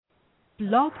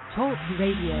Blog Talk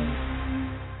Radio.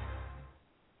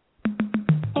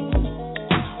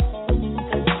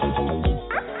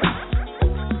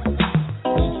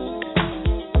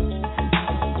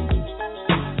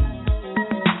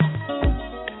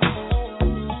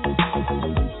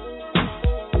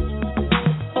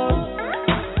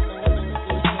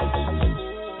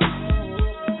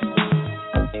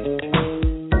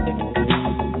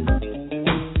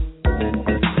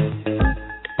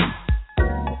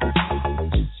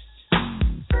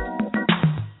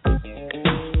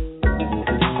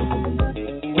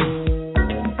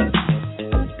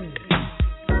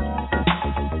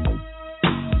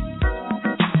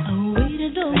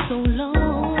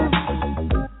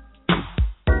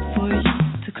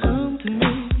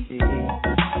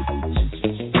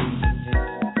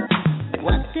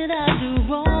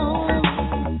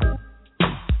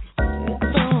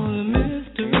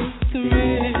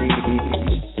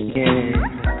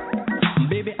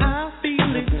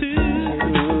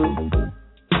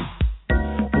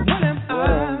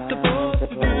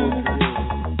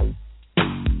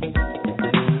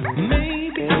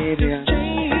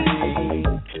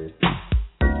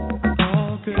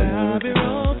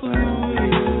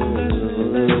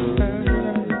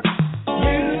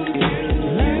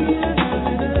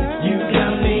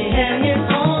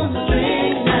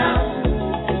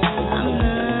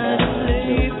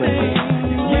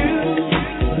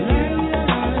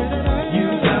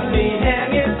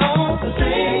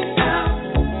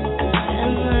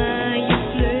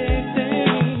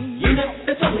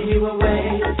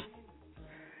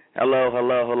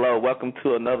 Welcome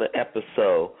to another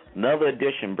episode, another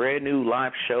edition, brand new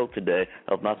live show today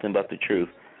of Nothing But the Truth.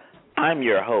 I'm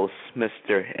your host,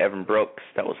 Mr. Evan Brooks.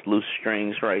 That was Loose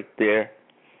Strings right there.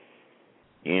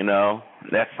 You know,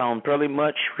 that song pretty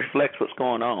much reflects what's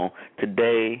going on.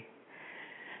 Today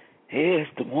is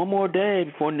one more day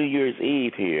before New Year's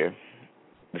Eve here,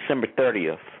 December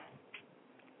 30th,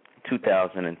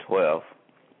 2012.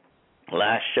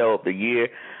 Last show of the year.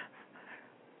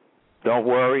 Don't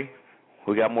worry.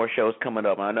 We got more shows coming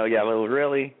up. I know y'all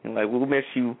really, we'll miss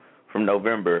you from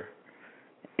November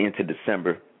into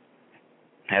December.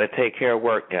 Had to take care of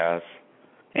work, guys.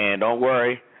 And don't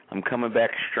worry, I'm coming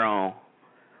back strong.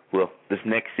 Well, this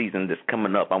next season that's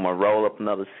coming up, I'm going to roll up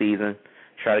another season,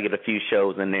 try to get a few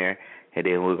shows in there, and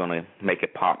then we're going to make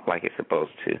it pop like it's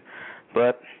supposed to.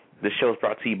 But this show is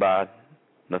brought to you by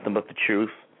Nothing But the Truth.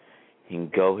 You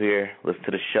can go here, listen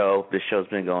to the show. This show's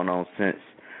been going on since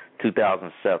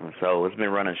 2007, so it's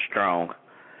been running strong.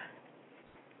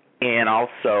 And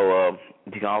also,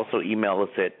 you can also email us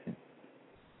at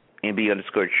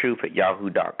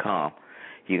nb_truth@yahoo.com.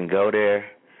 You can go there.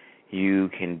 You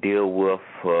can deal with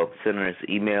sending us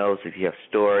emails if you have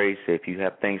stories, if you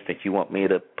have things that you want me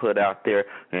to put out there,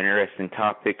 interesting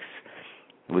topics,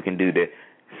 we can do that.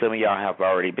 Some of y'all have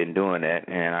already been doing that,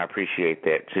 and I appreciate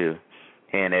that too.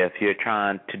 And if you're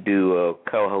trying to do a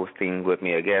co-hosting with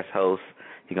me, a guest host,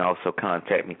 you can also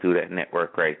contact me through that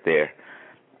network right there.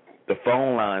 The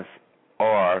phone lines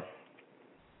are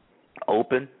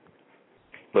open,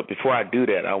 but before I do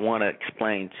that, I want to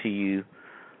explain to you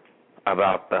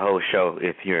about the whole show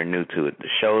if you're new to it. The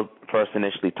show first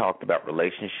initially talked about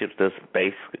relationships, just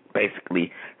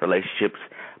basically relationships,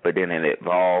 but then it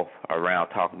evolved around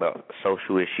talking about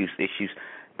social issues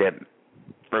that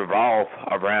revolve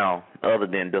around other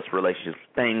than just relationships,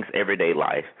 things, everyday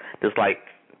life, just like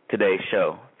today's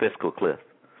show, fiscal cliff.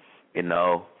 You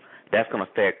know, that's going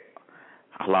to affect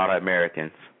a lot of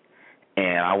Americans,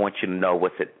 and I want you to know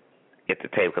what's at the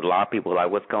table, because a lot of people are like,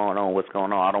 what's going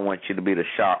on? I don't want you to be the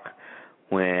shock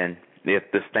if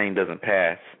this thing doesn't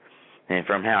pass. And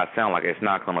from how it sounds like, it's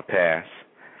not going to pass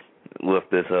with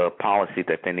this policy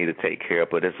that they need to take care of.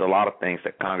 But there's a lot of things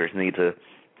that Congress need to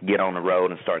get on the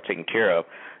road and start taking care of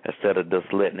instead of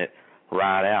just letting it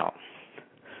ride out.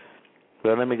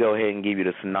 Well, let me go ahead and give you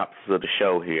the synopsis of the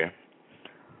show here.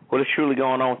 What is truly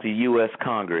going on with the U.S.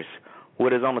 Congress?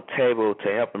 What is on the table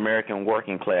to help American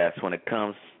working class when it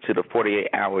comes to the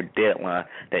 48-hour deadline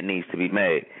that needs to be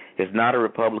made? It's not a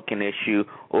Republican issue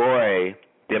or a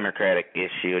Democrat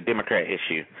issue.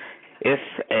 It's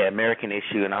an American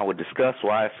issue, and I will discuss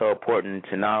why it's so important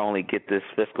to not only get this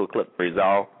fiscal clip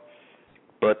resolved,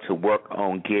 but to work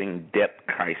on getting debt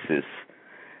crisis.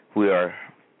 We are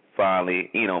finally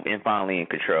in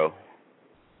control.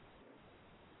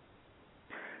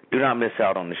 Do not miss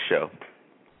out on the show.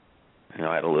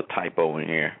 I had a little typo in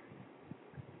here.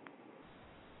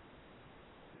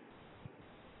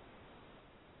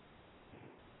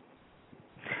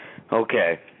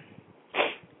 Okay.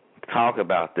 Talk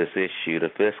about this issue. The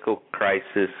fiscal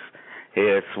crisis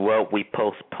is what we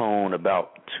postponed postponed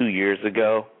about 2 years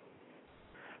ago.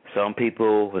 Some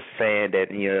people were saying that,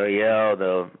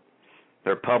 the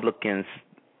Republicans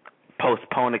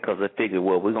postponed it because they figured,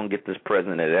 well, we're going to get this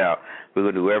president out. We're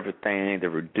going to do everything to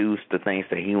reduce the things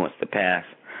that he wants to pass.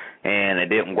 And it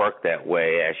didn't work that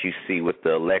way, as you see with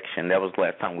the election. That was the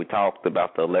last time we talked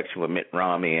about the election with Mitt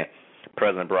Romney and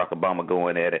President Barack Obama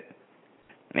going at it.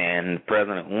 And the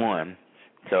president won.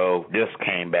 So this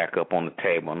came back up on the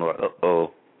table. And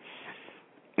uh-oh.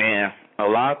 And a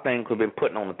lot of things have been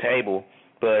put on the table,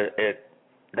 but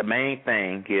the main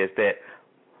thing is that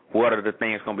what are the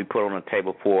things going to be put on the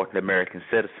table for the American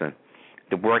citizen,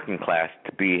 the working class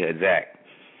to be exact.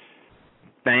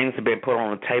 Things have been put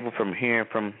on the table from hearing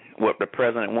from what the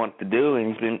president wants to do, and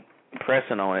he's been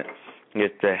pressing on it,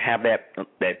 is to have that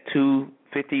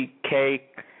 $250K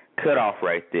cutoff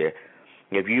right there.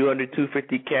 If you're under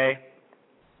 $250K,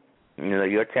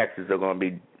 your taxes are going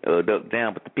to be ducked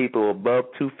down, but the people above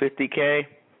 $250K,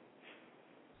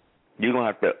 you're going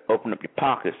to have to open up your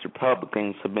pockets.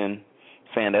 Republicans have been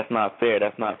saying that's not fair,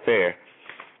 that's not fair.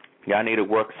 Y'all need to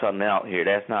work something out here.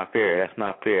 That's not fair, that's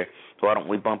not fair. So why don't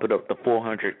we bump it up to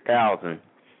 $400,000?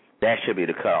 That should be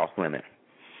the cutoff limit.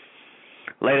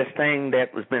 Latest thing that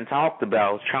has been talked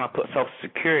about is trying to put Social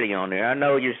Security on there. I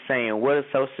know you're saying, what does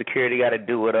Social Security got to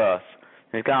do with us?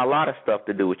 It's got a lot of stuff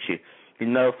to do with you.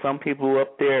 Some people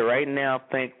up there right now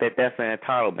think that that's an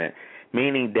entitlement,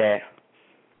 meaning that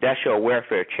that's your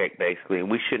welfare check, basically, and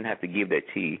we shouldn't have to give that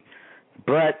to you.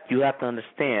 But you have to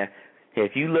understand,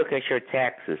 if you look at your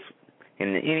taxes,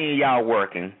 and any of y'all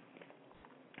working,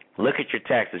 look at your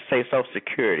taxes, say Social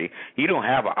Security, you don't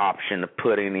have an option to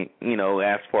put any,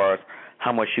 as far as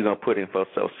how much you're going to put in for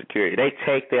Social Security. They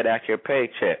take that out your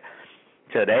paycheck.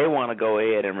 So they want to go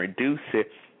ahead and reduce it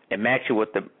and match it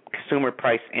with the consumer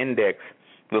price index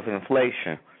with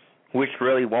inflation, which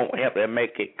really won't help and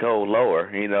make it go lower,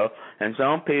 And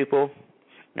some people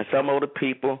and some older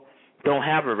people don't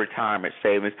have a retirement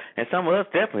savings, and some of us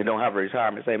definitely don't have a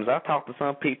retirement savings. I've talked to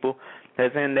some people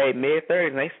that's in their mid-30s,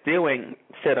 and they still ain't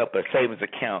set up a savings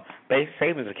account, base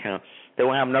savings account. They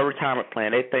don't have no retirement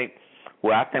plan. They think,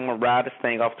 well, I think I'm going to ride this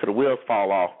thing off till the wheels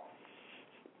fall off.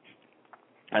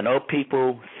 I know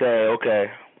people say, okay,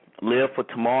 live for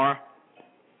tomorrow.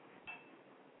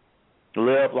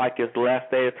 Live like it's the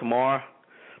last day of tomorrow.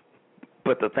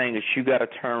 But the thing is, you got to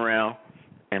turn around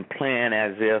and plan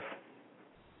as if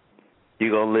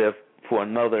you're going to live for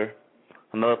another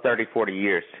 30, 40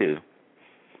 years, too.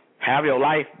 Have your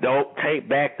life. Don't take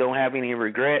back. Don't have any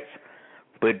regrets.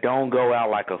 But don't go out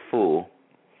like a fool.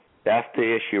 That's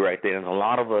the issue right there. There's a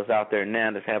lot of us out there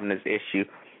now that's having this issue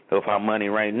with our money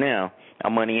right now. Our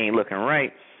money ain't looking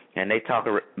right. And they talk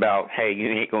about, hey, you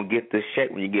ain't going to get this check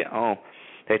when you get home.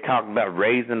 They talk about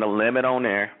raising the limit on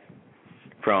there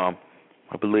from,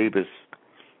 I believe it's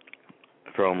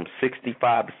from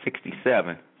 65 to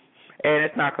 67. And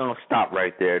it's not going to stop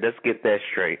right there. Let's get that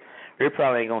straight. They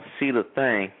probably ain't going to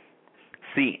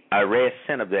see a red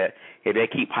cent of that if they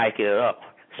keep hiking it up,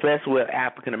 especially with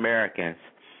African Americans.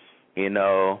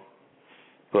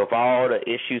 With all the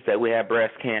issues that we have,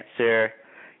 breast cancer,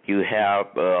 you have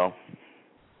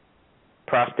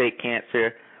prostate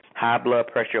cancer, high blood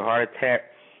pressure, heart attack.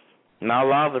 Not a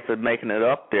lot of us are making it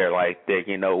up there like that,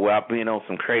 without being on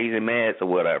some crazy meds or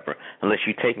whatever, unless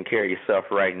you're taking care of yourself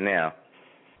right now.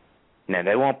 Now,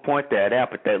 they won't point that out,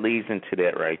 but that leads into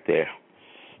that right there.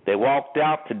 They walked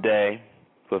out today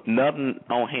with nothing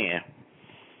on hand.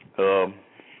 The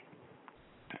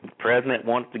president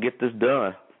wants to get this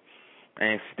done,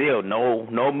 and still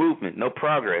no movement, no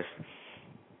progress.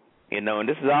 And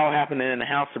this is all happening in the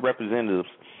House of Representatives.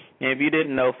 And if you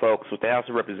didn't know, folks, with the House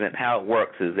of Representatives, how it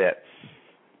works is that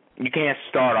you can't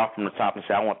start off from the top and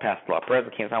say, I want to pass the law. The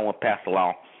president can't say, I want to pass the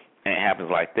law, and it happens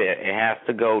like that. It has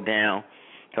to go down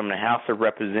from the House of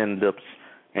Representatives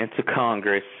into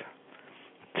Congress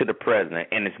to the president,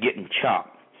 and it's getting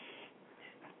chopped.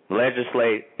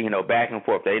 Legislate, back and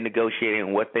forth. They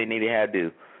negotiating what they need to have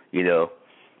to do.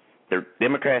 The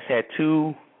Democrats had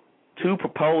two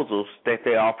proposals that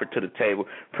they offered to the table.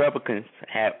 Republicans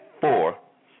had 4.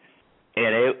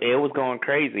 And it was going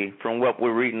crazy from what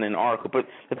we're reading in the article. But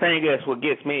the thing is, what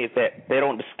gets me is that they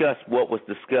don't discuss what was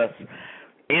discussed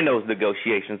in those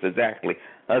negotiations exactly,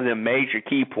 other than major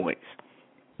key points.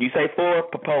 You say 4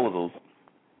 proposals.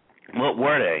 What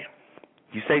were they?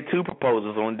 You say 2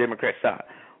 proposals on the Democrat side.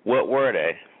 What were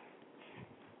they?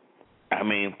 I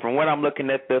mean, from what I'm looking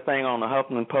at the thing on the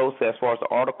Huffington Post as far as the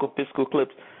article, fiscal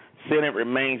clips, Senate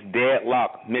remains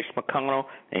deadlocked, Mitch McConnell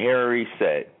and Harry Reid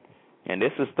said. And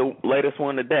this is the latest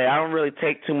one today. I don't really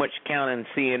take too much account in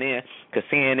CNN because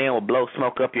CNN will blow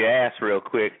smoke up your ass real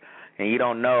quick, and you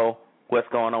don't know what's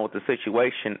going on with the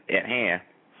situation at hand.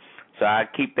 So I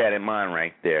keep that in mind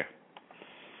right there.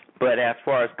 But as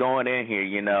far as going in here,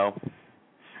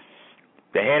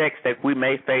 the headaches that we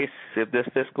may face if this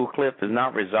fiscal cliff is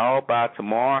not resolved by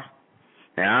tomorrow,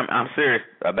 and I'm serious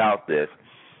about this.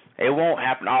 It won't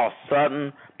happen all of a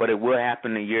sudden, but it will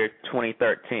happen in the year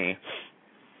 2013.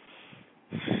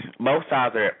 Both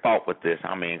sides are at fault with this.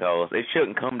 Because it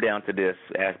shouldn't come down to this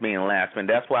as being last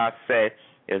minute. That's why I say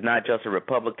it's not just a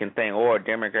Republican thing or a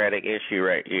Democratic issue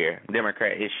right here.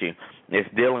 Democrat issue. It's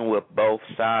dealing with both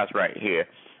sides right here.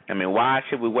 Why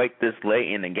should we wait this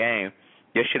late in the game?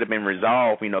 This should have been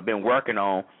resolved, been working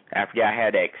on after y'all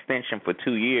had that extension for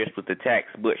 2 years with the tax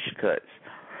Bush cuts.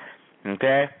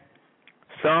 Okay?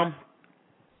 Some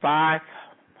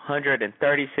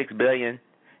 $536 billion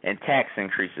in tax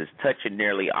increases touching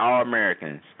nearly all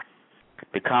Americans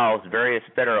because various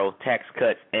federal tax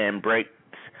cuts and breaks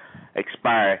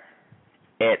expire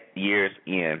at year's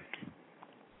end.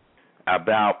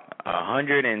 About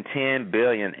 $110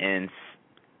 billion in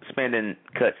spending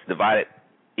cuts divided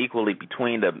equally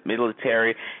between the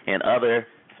military and other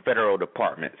federal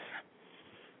departments.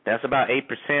 That's about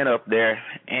 8% of their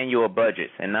annual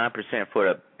budgets and 9% for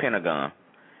the Pentagon.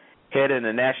 Heading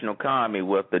the national economy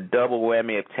with the double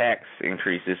whammy of tax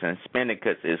increases and spending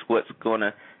cuts is what's going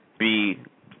to be,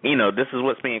 this is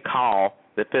what's being called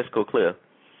the fiscal cliff.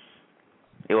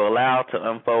 It will allow to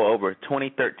unfold over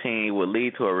 2013. It will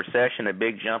lead to a recession, a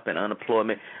big jump in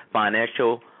unemployment,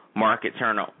 financial market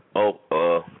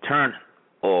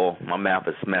my mouth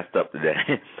is messed up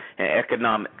today, and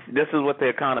economics. This is what the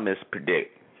economists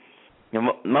predict.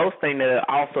 Most things that it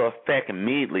also affect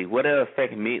immediately, what it'll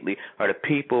affect immediately are the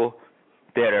people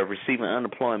that are receiving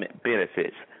unemployment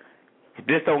benefits. If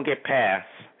this don't get passed,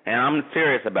 and I'm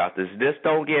serious about this, this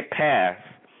don't get passed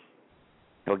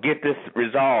or get this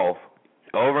resolved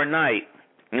overnight,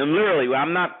 and literally,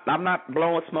 I'm not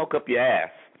blowing smoke up your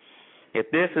ass. If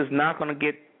this is not going to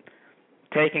get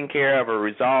taken care of or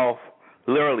resolved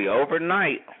literally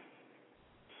overnight,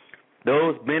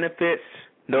 those benefits,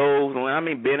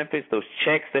 those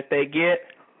checks that they get,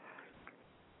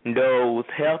 those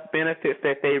health benefits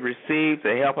that they receive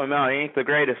to help them out, it ain't the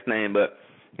greatest thing, but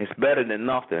it's better than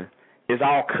nothing. It's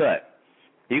all cut.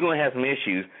 You're going to have some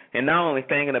issues. And not only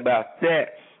thinking about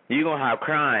that, you're going to have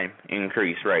crime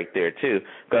increase right there, too.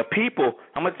 Because people,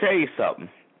 I'm going to tell you something.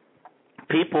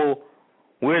 People,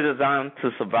 we're designed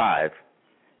to survive.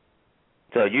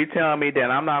 So you telling me that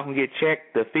I'm not going to get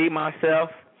checked to feed myself,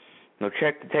 no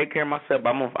check to take care of myself,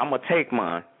 I'm going to take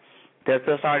mine. That's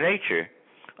just our nature.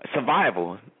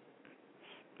 Survival.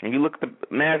 And you look at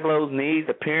the Maslow's needs,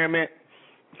 the pyramid,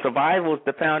 survival is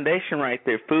the foundation right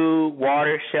there. Food,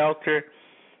 water, shelter.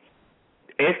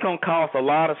 It's going to cost a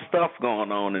lot of stuff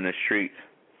going on in the streets.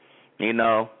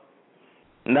 Not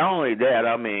only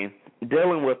that,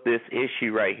 dealing with this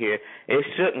issue right here, it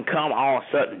shouldn't come all of a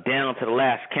sudden down to the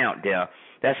last countdown.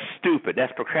 That's stupid.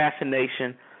 That's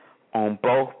procrastination on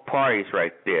both parties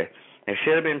right there. They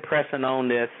should have been pressing on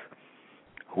this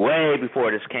way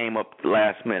before this came up at the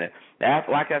last minute.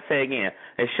 Like I say again,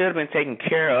 it should have been taken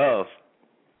care of.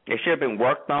 It should have been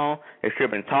worked on. It should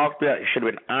have been talked about. It should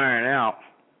have been ironed out.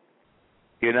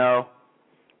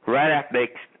 Right after they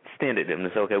extended them. They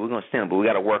said, okay, we're going to extend them, but we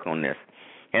got to work on this.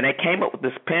 And they came up with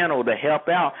this panel to help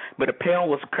out, but the panel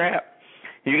was crap.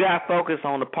 You got to focus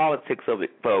on the politics of it,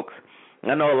 folks.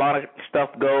 I know a lot of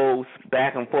stuff goes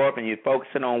back and forth, and you're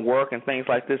focusing on work and things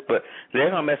like this, but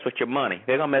they're going to mess with your money.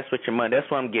 They're going to mess with your money. That's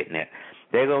what I'm getting at.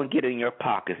 They're going to get in your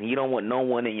pockets, and you don't want no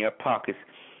one in your pockets.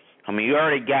 You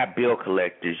already got bill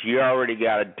collectors. You already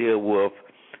got to deal with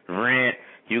rent.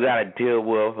 You got to deal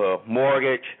with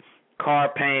mortgage, car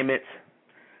payments,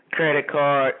 credit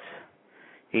cards.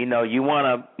 You want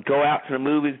to go out to the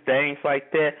movies, things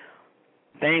like that.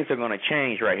 Things are going to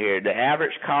change right here. The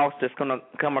average cost that's going to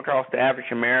come across the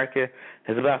average American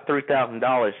is about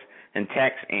 $3,000 in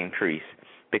tax increase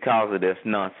because of this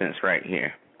nonsense right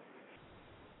here.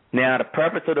 Now, the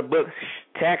purpose of the book's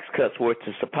tax cuts were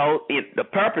the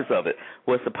purpose of it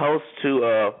was supposed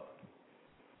to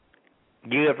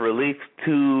give relief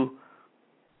to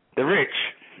the rich.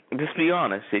 Just be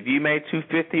honest. If you made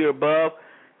 $250 or above,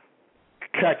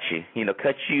 cut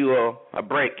you a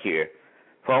break here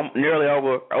for nearly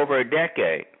over a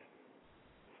decade.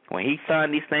 When he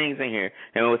signed these things in here,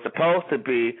 and it was supposed to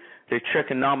be the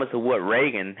trigonometry of what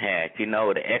Reagan had,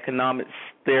 the economics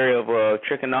theory of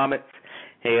trigonometry.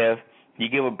 If you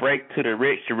give a break to the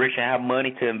rich have money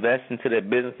to invest into their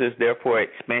businesses, therefore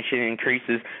expansion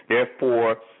increases,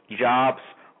 therefore jobs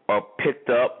are picked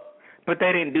up. But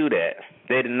they didn't do that.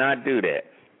 They did not do that.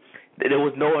 There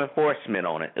was no enforcement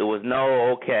on it. It was no,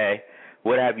 okay,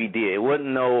 what have you did. It wouldn't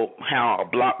know how a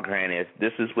block grant is.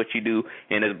 This is what you do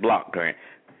in this block grant.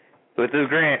 With this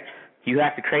grant, you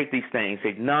have to create these things.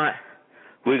 If not,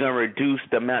 we're going to reduce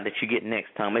the amount that you get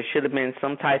next time. It should have been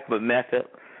some type of method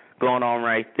going on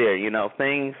right there.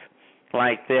 Things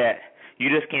like that. You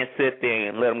just can't sit there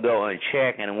and let them go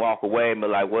unchecked and walk away and be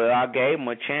like, well, I gave them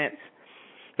a chance.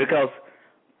 Because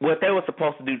what they were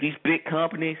supposed to do, these big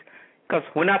companies, because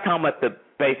we're not talking about the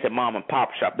basic mom and pop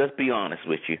shop. Let's be honest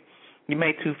with you. You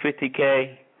make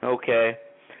 $250K, okay.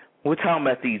 We're talking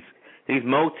about these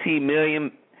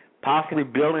multi-million, possibly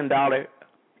billion-dollar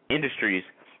industries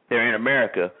that are in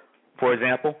America. For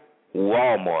example,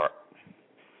 Walmart.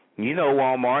 You know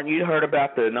Walmart. You heard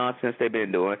about the nonsense they've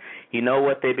been doing. You know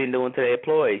what they've been doing to their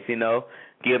employees.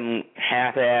 Give them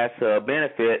half-ass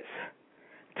benefits.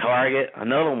 Target,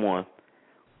 another one.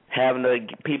 Having the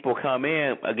people come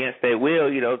in against their will,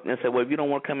 and say, well, if you don't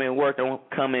want to come in and work, don't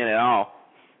come in at all.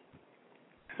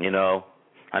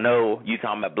 I know you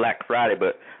talking about Black Friday,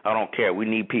 but I don't care. We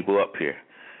need people up here.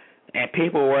 And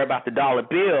people worry about the dollar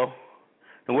bill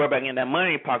and worry about getting that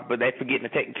money in their pocket, but they forgetting to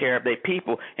take care of their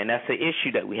people, and that's the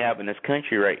issue that we have in this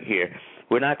country right here.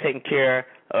 We're not taking care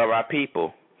of our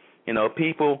people.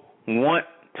 People want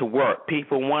to work.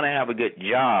 People want to have a good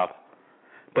job.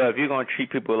 But if you're going to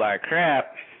treat people like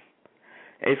crap,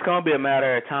 it's going to be a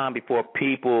matter of time before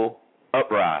people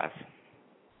uprise.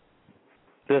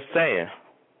 Just saying.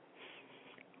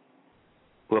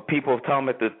 Well, people are talking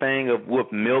about the thing of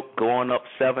with milk going up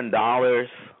 $7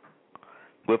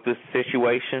 with this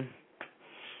situation.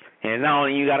 And not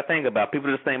only you got to think about,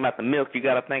 people just think about the milk, you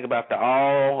got to think about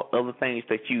all other things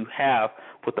that you have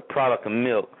with the product of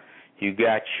milk. You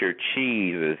got your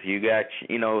cheeses, you got,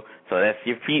 so that's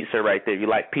your pizza right there. You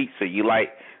like pizza, you like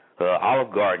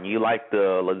Olive Garden, you like the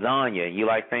lasagna, you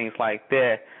like things like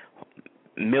that.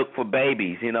 Milk for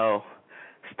babies,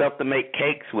 stuff to make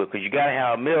cakes with, because you got to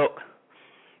have milk,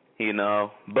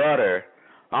 butter,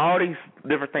 all these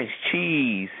different things,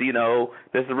 cheese,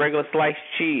 there's the regular sliced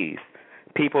cheese.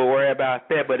 People worry about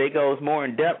that, but it goes more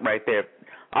in depth right there.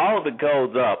 All of it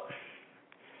goes up.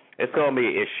 It's going to be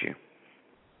an issue.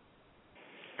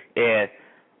 And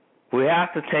we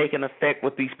have to take an effect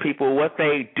with these people, what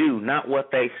they do, not what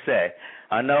they say.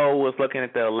 I know I was looking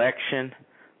at the election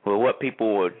with what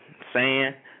people were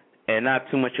saying and not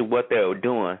too much of what they were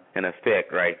doing in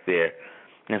effect right there.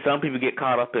 And some people get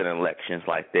caught up in elections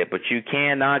like that, but you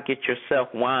cannot get yourself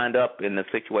wind up in a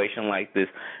situation like this,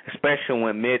 especially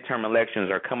when midterm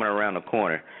elections are coming around the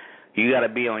corner. You got to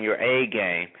be on your A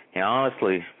game. And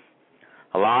honestly,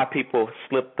 a lot of people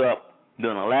slipped up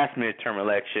during the last midterm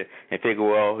election and figure,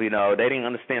 well, they didn't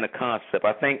understand the concept.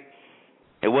 I think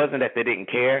it wasn't that they didn't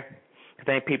care. I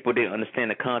think people didn't understand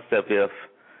the concept. If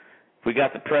we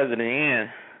got the president in,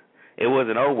 it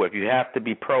wasn't over. If you have to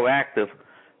be proactive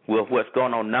with what's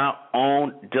going on, not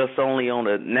just only on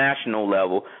the national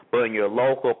level, but in your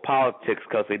local politics,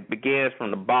 because it begins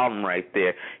from the bottom right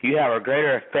there. You have a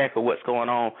greater effect of what's going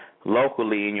on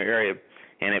locally in your area,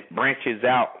 and it branches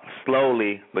out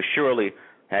slowly but surely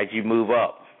as you move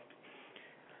up.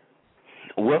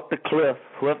 What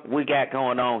we got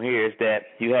going on here is that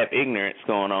you have ignorance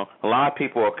going on. A lot of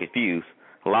people are confused.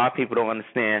 A lot of people don't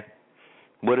understand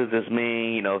what does this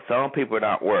mean. Some people are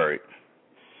not worried.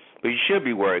 But you should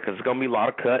be worried because there's going to be a lot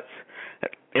of cuts.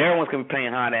 Everyone's going to be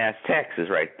paying high-ass taxes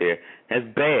right there. That's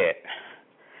bad.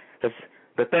 Because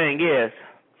the thing is,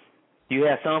 you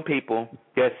have some people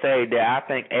that say that I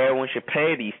think everyone should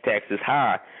pay these taxes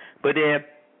high. But then,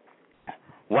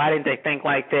 why didn't they think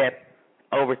like that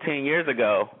over 10 years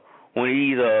ago when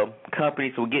these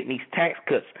companies were getting these tax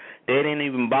cuts? They didn't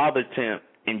even bother to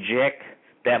inject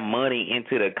that money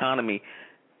into the economy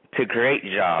to create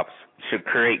jobs, to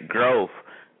create growth,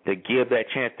 to give that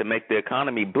chance to make the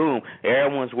economy boom.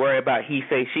 Everyone's worried about he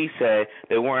say, she say.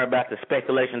 They're worried about the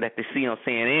speculation that they see on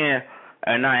CNN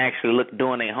and not actually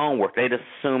doing their homework. They just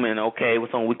assuming, okay, it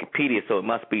was on Wikipedia, so it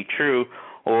must be true,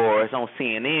 or it's on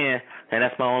CNN, and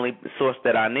that's my only source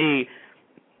that I need.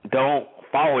 Don't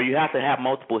follow. You have to have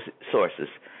multiple sources.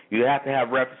 You have to have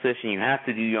repetition. You have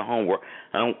to do your homework.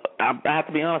 I have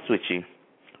to be honest with you.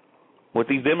 With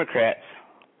these Democrats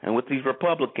and with these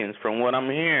Republicans, from what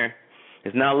I'm hearing,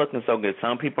 it's not looking so good.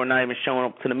 Some people are not even showing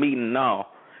up to the meeting at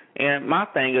all. And my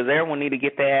thing is everyone need to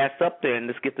get their ass up there and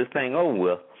just get this thing over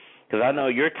with. Because I know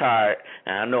you're tired,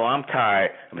 and I know I'm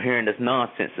tired of hearing this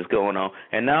nonsense that's going on.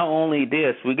 And not only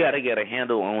this, we got to get a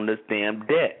handle on this damn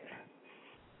debt.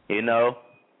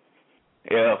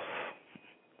 If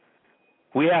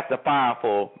we have to file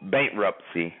for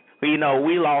bankruptcy. We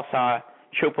lost our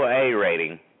AAA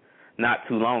rating not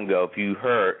too long ago, if you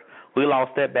heard. We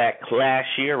lost that back last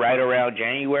year, right around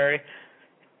January.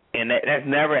 And that's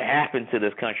never happened to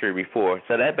this country before.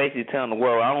 So that basically telling the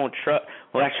world, I trust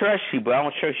you, but I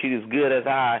don't trust you as good as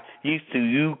I used to.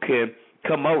 You can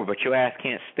come over, but your ass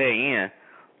can't stay in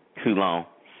too long.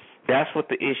 That's what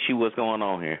the issue was going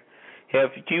on here.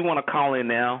 If you want to call in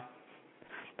now,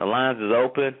 the lines is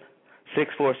open,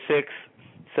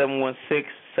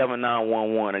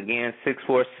 646-716-7911. Again,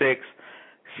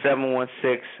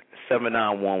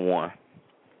 646-716-7911.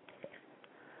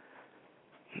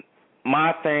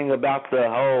 My thing about the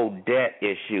whole debt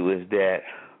issue is that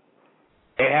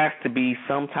it has to be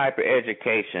some type of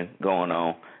education going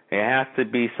on. It has to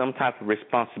be some type of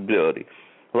responsibility.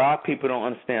 A lot of people don't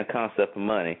understand the concept of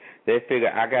money. They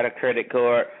figure, I got a credit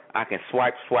card, I can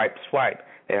swipe.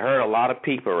 It hurt a lot of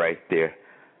people right there.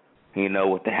 You know,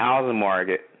 with the housing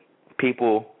market,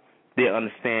 people didn't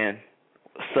understand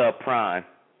subprime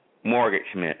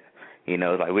mortgage meant. You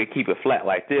know, it's like we keep it flat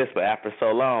like this, but after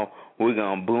so long, we're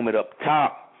going to boom it up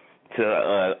top to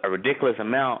a ridiculous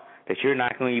amount that you're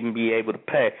not going to even be able to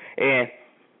pay. And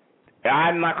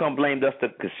I'm not going to blame just the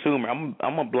consumer. I'm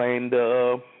going to blame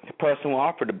the person who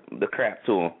offered the crap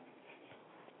to him.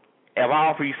 If I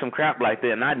offer you some crap like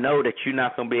that and I know that you're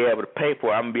not going to be able to pay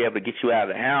for it, I'm going to be able to get you out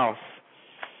of the house,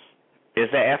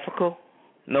 is that ethical?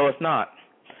 No, it's not.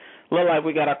 Look like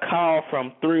we got a call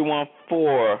from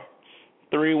 314.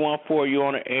 314, you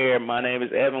on the air. My name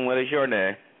is Evan. What is your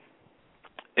name?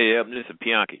 Hey, Evan, this is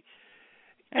Bianchi.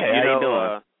 Hey, how you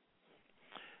doing?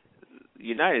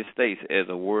 United States as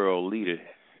a world leader,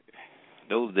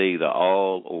 those days are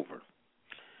all over.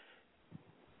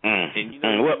 And you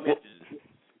know,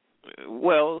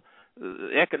 well,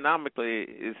 economically,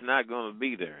 it's not going to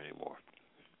be there anymore.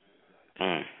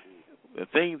 The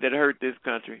thing that hurt this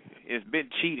country has been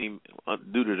cheating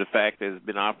due to the fact that it's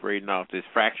been operating off this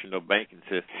fractional banking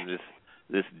system,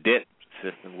 this debt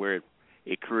system where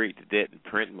it creates debt and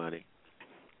print money.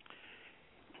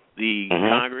 The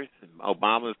Congress,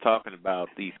 Obama's talking about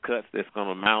these cuts that's going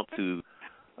to amount to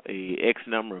a X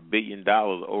number of $1 billion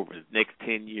over the next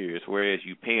 10 years, whereas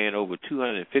you're paying over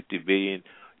 $250 billion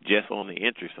just on the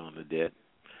interest on the debt.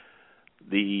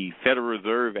 The Federal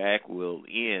Reserve Act will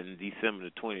end December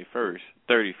the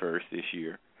 31st this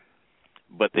year,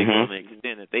 but they're going to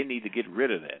extend it. They need to get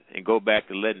rid of that and go back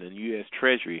to letting the U.S.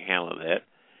 Treasury handle that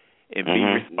and be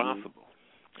responsible.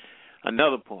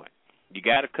 Another point, you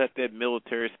got to cut that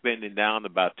military spending down to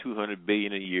about $200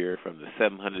 billion a year from the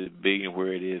 $700 billion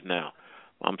where it is now.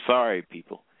 I'm sorry,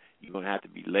 people. You're going to have to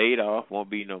be laid off. Won't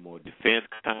be no more defense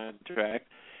contract.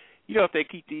 You know, if they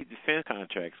keep these defense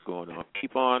contracts going on,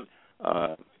 keep on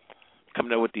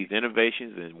coming up with these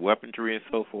innovations and weaponry and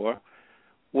so forth,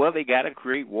 well, they got to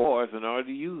create wars in order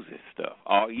to use this stuff,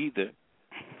 or either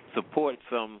support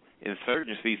some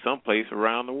insurgency someplace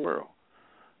around the world.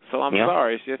 So I'm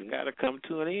sorry, it's just got to come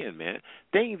to an end, man.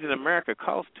 Things in America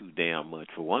cost too damn much,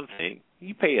 for one thing.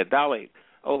 You pay $1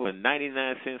 over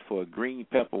 99 cents for a green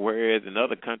pepper, whereas in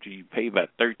other countries you pay about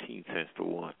 13 cents for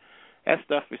one. That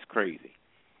stuff is crazy.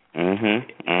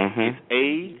 It's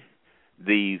aid.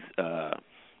 These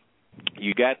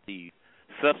you got the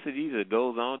subsidies that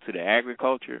goes on to the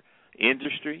agriculture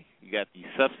industry. You got these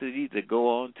subsidies that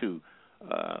go on to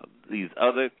these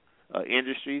other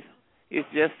industries. It's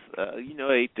just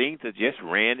things that just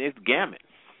ran its gamut.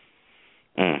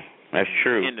 That's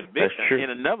true. That's true.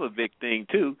 And another big thing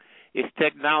too is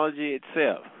technology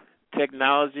itself.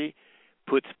 Technology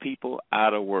puts people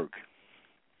out of work.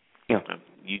 Yeah.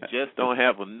 You just don't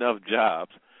have enough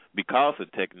jobs because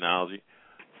of technology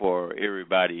for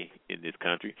everybody in this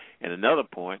country. And another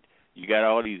point, you got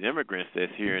all these immigrants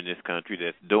that's here in this country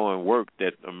that's doing work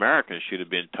that Americans should have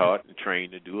been taught and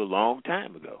trained to do a long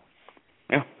time ago.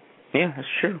 Yeah, that's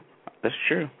true.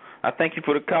 I thank you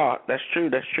for the call. That's true.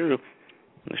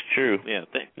 Yeah,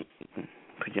 thanks.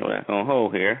 Put you back on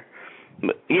hold here.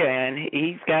 But yeah, and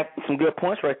he's got some good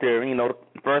points right there. You know,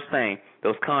 the first thing,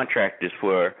 those contractors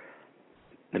for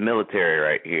the military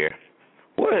right here,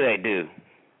 what do they do?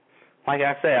 Like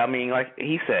I said, like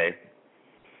he said,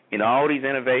 you know, all these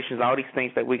innovations, all these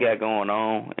things that we got going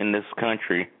on in this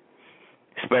country,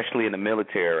 especially in the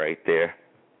military right there,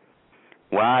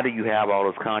 why do you have all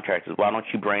those contractors? Why don't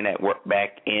you bring that work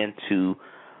back into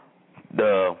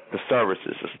the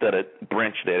services instead of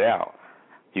branching it out?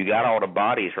 You got all the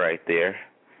bodies right there.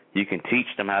 You can teach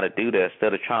them how to do that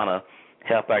instead of trying to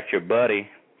help out your buddy.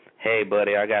 Hey,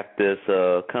 buddy, I got this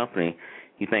company.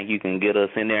 You think you can get us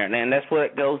in there? And that's what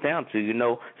it goes down to. You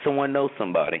know, someone knows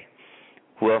somebody.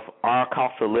 Well, our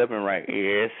cost of living right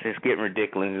here, it's getting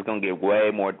ridiculous. It's going to get way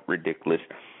more ridiculous.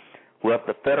 Well, if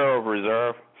the Federal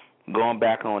Reserve, going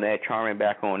back on that, charming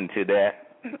back on to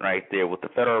that right there, with the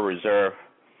Federal Reserve,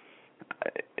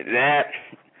 that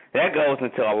That goes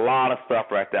into a lot of stuff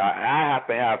right there. I have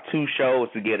to have 2 shows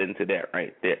to get into that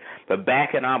right there. But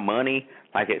backing our money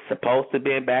like it's supposed to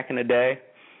be back in the day,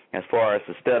 as far as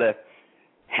instead of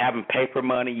having paper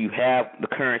money, you have the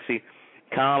currency,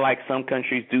 kind of like some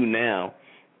countries do now.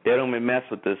 They don't even mess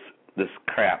with this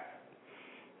crap.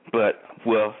 But,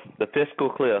 well, the fiscal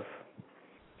cliff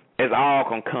is all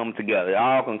going to come together. It's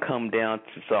all going to come down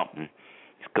to something.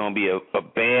 It's going to be a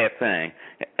bad thing.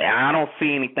 And I don't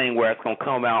see anything where it's going to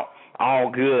come out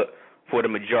all good for the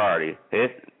majority.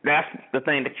 That's the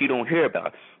thing that you don't hear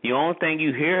about. The only thing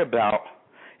you hear about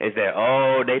is that,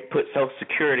 they put Social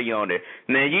Security on there.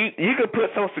 Now, you could put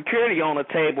Social Security on the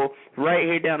table right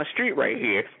here down the street right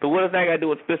here, but what does that got to do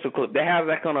with fiscal cliff? How is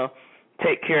that going to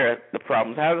take care of the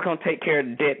problems? How is it going to take care of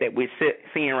the debt that we're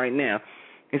seeing right now?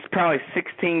 It's probably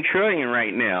 $16 trillion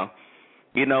right now,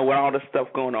 with all this stuff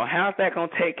going on. How's that going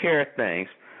to take care of things?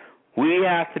 We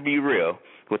have to be real.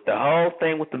 With the whole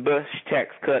thing with the Bush tax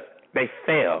cut, they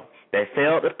failed. They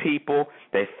failed the people.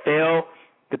 They failed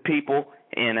the people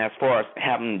in as far as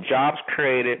having jobs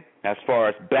created, as far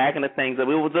as backing the things up.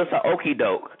 It was just an okie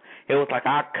doke. It was like,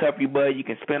 I'll cover you, buddy. You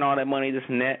can spend all that money, this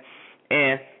and that.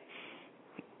 And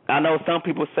I know some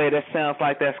people say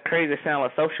that's crazy. It sounds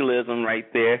like socialism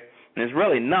right there. And it's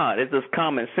really not. It's just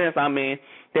common sense. I mean,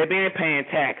 they've been paying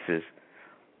taxes.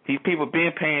 These people have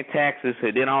been paying taxes,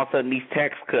 and then all of a sudden these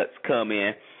tax cuts come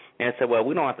in and say, well,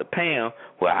 we don't have to pay them.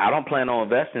 Well, I don't plan on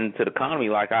investing into the economy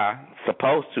like I'm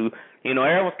supposed to.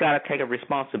 Everyone's got to take a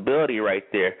responsibility right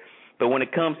there. But when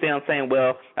it comes down saying,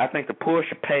 well, I think the poor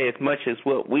should pay as much as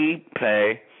what we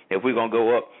pay if we're going to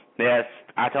go up,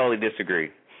 I totally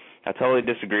disagree. I totally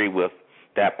disagree with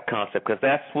that concept, because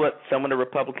that's what some of the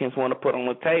Republicans want to put on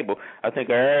the table. I think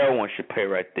everyone should pay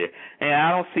right there. And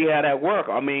I don't see how that works.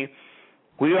 I mean,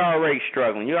 we are already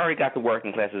struggling. You already got the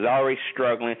working classes already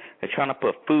struggling. They're trying to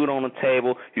put food on the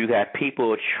table. You got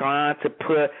people trying to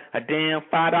put a damn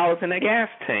 $5 in their gas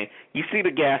tank. You see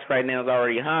the gas right now is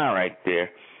already high right there.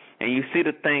 And you see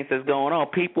the things that's going on.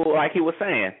 People, like he was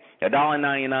saying,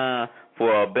 $1.99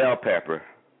 for a bell pepper.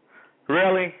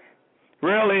 Really?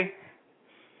 Really?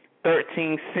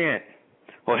 13 cents.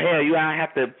 Well, hell, you gotta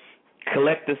have to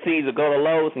collect the seeds or go to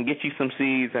Lowe's and get you some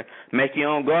seeds and make your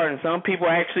own garden. Some people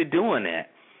are actually doing that.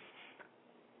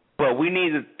 But we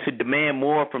need to demand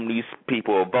more from these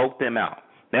people or vote them out.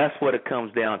 That's what it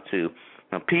comes down to.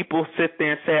 When people sit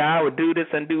there and say, I would do this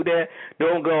and do that,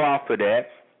 don't go off of that.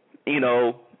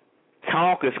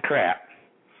 Talk is crap.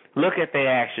 Look at their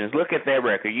actions. Look at their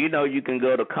record. You can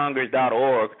go to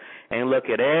congress.org and look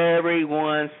at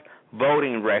everyone's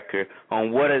voting record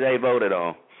on what they voted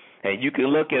on. And you can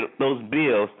look at those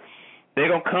bills. They're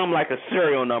going to come like a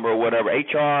serial number or whatever,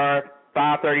 HR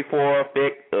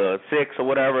 534, 6 or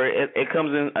whatever. It comes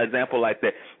in an example like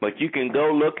that. But you can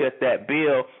go look at that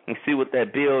bill and see what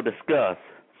that bill discussed.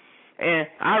 And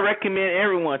I recommend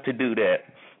everyone to do that.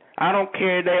 I don't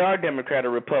care if they are Democrat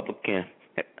or Republican.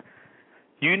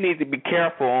 You need to be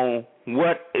careful on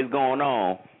what is going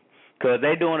on, because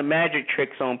they're doing the magic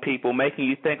tricks on people, making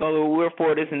you think, we're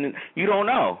for this, and you don't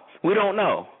know. We don't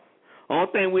know.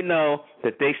 Only thing we know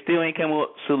that they still ain't come up with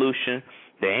a solution.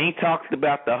 They ain't talked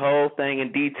about the whole thing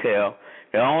in detail.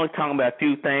 They're only talking about a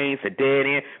few things, a dead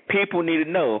end. People need to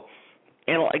know.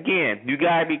 And again, you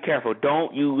got to be careful.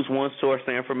 Don't use one source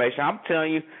of information. I'm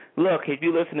telling you, look, if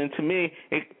you're listening to me,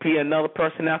 it could be another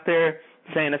person out there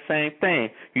saying the same thing.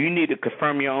 You need to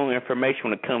confirm your own information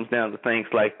when it comes down to things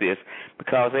like this,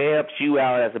 because it helps you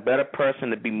out as a better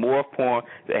person to be more informed,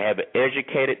 to have an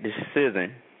educated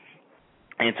decision,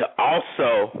 and to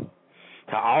also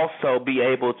be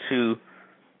able to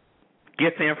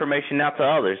get the information out to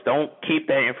others. Don't keep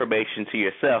that information to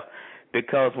yourself,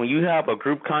 because when you have a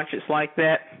group conscience like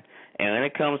that, and when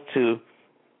it comes to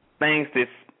things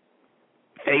that's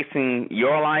facing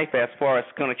your life as far as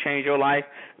going to change your life,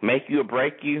 make you or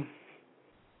break you,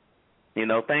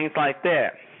 things like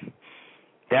that,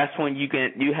 that's when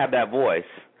you have that voice.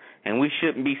 And we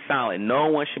shouldn't be silent. No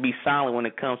one should be silent when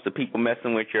it comes to people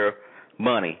messing with your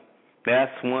money.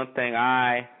 That's one thing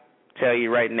I tell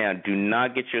you right now. Do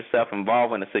not get yourself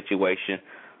involved in a situation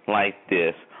like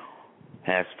this.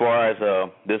 As far as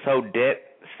this whole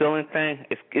debt ceiling thing,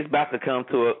 it's about to come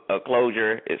to a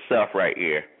closure itself right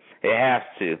here. It has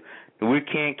to. We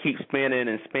can't keep spending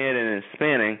and spending and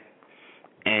spending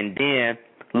and then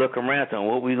look around and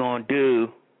what we going to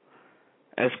do.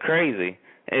 It's crazy.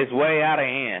 It's way out of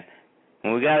hand.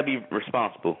 And we got to be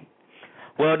responsible.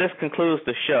 Well, this concludes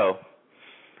the show.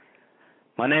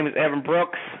 My name is Evan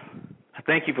Brooks.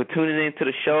 Thank you for tuning in to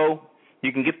the show.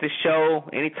 You can get this show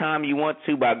anytime you want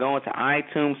to by going to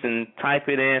iTunes and type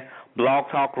it in,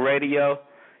 Blog Talk Radio.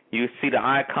 You see the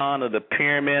icon of the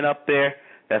pyramid up there?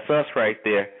 That's us right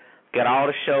there. Got all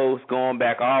the shows going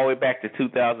back all the way back to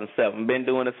 2007. Been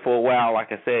doing this for a while,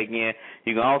 like I said again.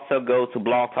 You can also go to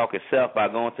Blog Talk itself by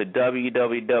going to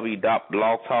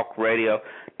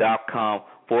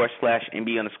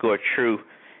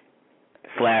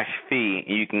www.blogtalkradio.com/MB_true/feed.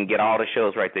 You can get all the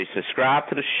shows right there. Subscribe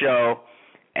to the show,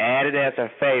 add it as a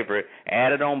favorite,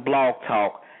 add it on Blog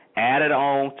Talk, add it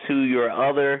on to your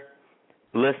other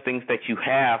listings that you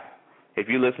have if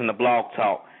you listen to Blog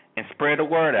Talk, and spread the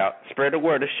word out. Spread the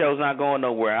word. The show's not going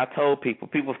nowhere. I told people.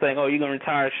 People think, oh, you're going to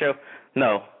retire the show.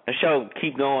 No, the show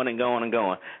keep going and going and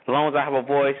going. As long as I have a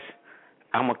voice,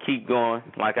 I'm going to keep going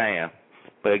like I am.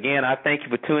 But again, I thank you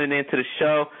for tuning into the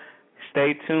show.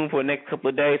 Stay tuned for the next couple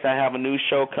of days. I have a new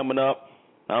show coming up.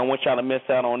 I don't want y'all to miss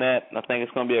out on that. I think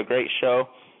it's going to be a great show.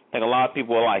 I think a lot of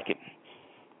people will like it.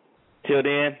 Till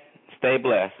then, stay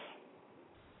blessed.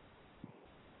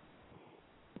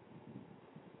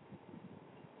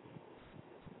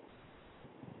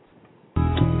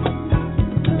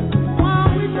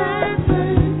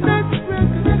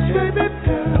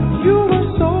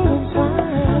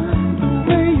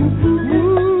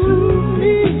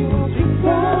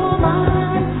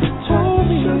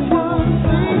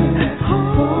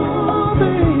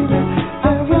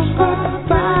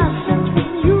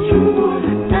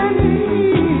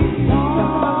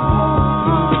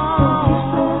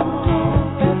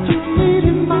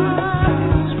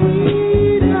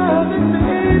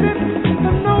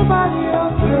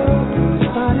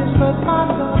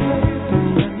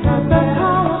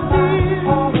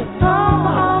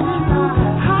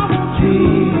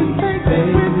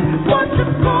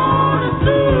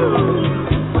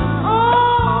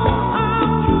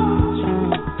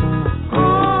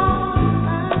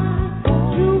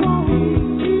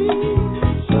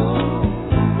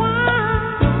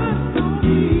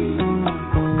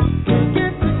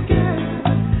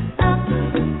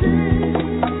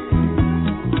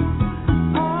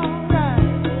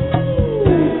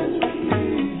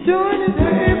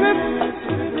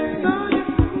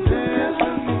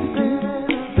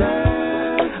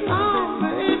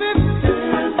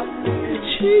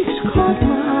 She's caught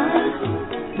my eye.